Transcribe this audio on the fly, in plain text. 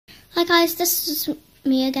Hi guys, this is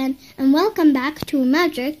me again, and welcome back to a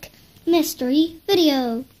magic mystery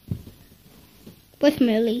video with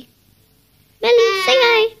Millie. Millie, say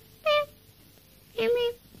hi.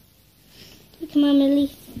 Come on,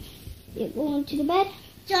 Millie. You're going to the bed.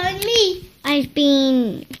 Join me. I've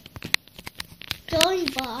been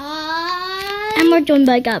Joined by. And we're joined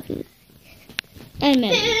by Gavin and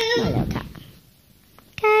Millie, my little cat.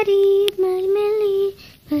 Catty, my Millie,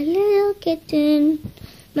 my little kitten.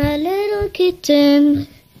 My little kitten.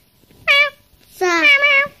 So,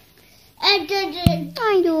 I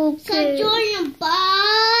do so joined by.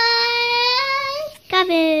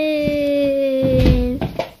 Gavin.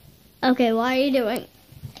 Okay, what are you doing?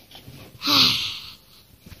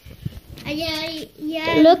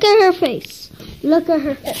 Yeah. Look at her face. Look at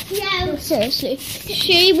her face. Yeah. Seriously,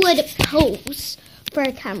 she would pose for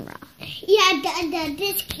a camera. Yeah.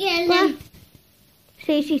 This girl. Well,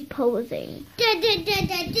 see, she's posing.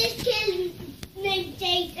 This girl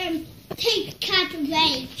take the cat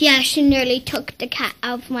away. Yeah, she nearly took the cat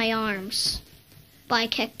out of my arms, but I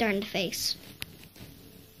kicked her in the face.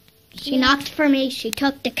 She knocked for me. She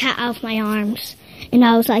took the cat out of my arms, and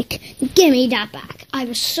I was like, "Give me that back!" I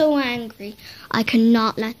was so angry. I could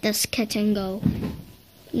not let this kitten go.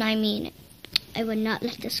 And I mean it. I would not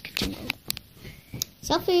let this kitten go.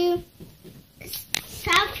 Selfie.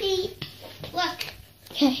 Selfie. Look.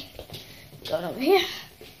 Okay. Going over here.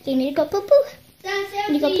 Do you need to go poo poo? Selfie.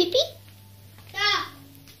 Need to go pee pee? Stop.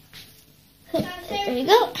 There we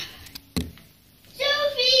go.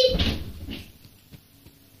 Sophie.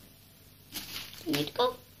 You need to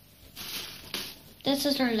go. This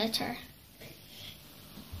is her litter.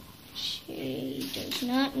 She does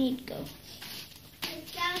not need to go.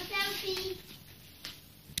 Selfie.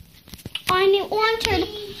 I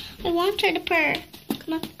want her to purr.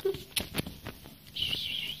 Come on.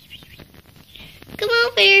 Come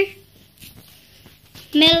over here.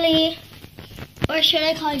 Millie. Or should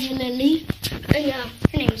I call you Lily? Oh yeah,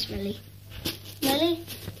 her name's Millie. Millie,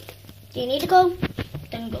 do you need to go?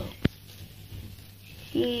 Then go.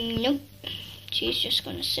 Nope. She's just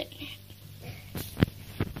gonna sit in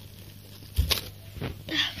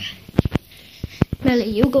it. Millie,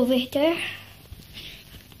 you go right there.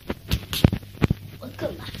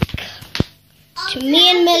 Welcome back to me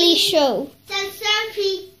and Millie's show.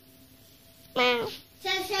 Selfie. Wow.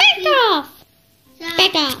 Back Selfie. off!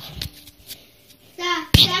 Back off!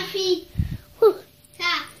 Selfie. Whew.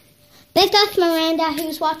 Big that's Miranda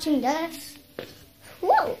who's watching this.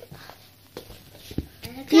 Whoa!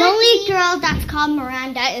 The only girl that's called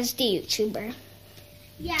Miranda is the YouTuber.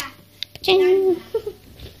 Yeah. Ching.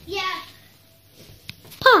 Yeah.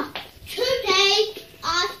 Pa. Today,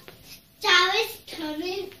 Sarah's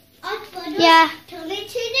coming on photo. Yeah. Coming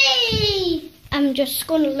today. I'm just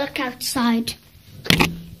going to look outside.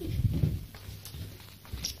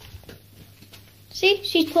 See,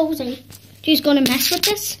 she's posing. She's going to mess with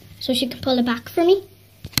this so she can pull it back for me.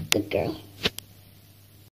 Good girl.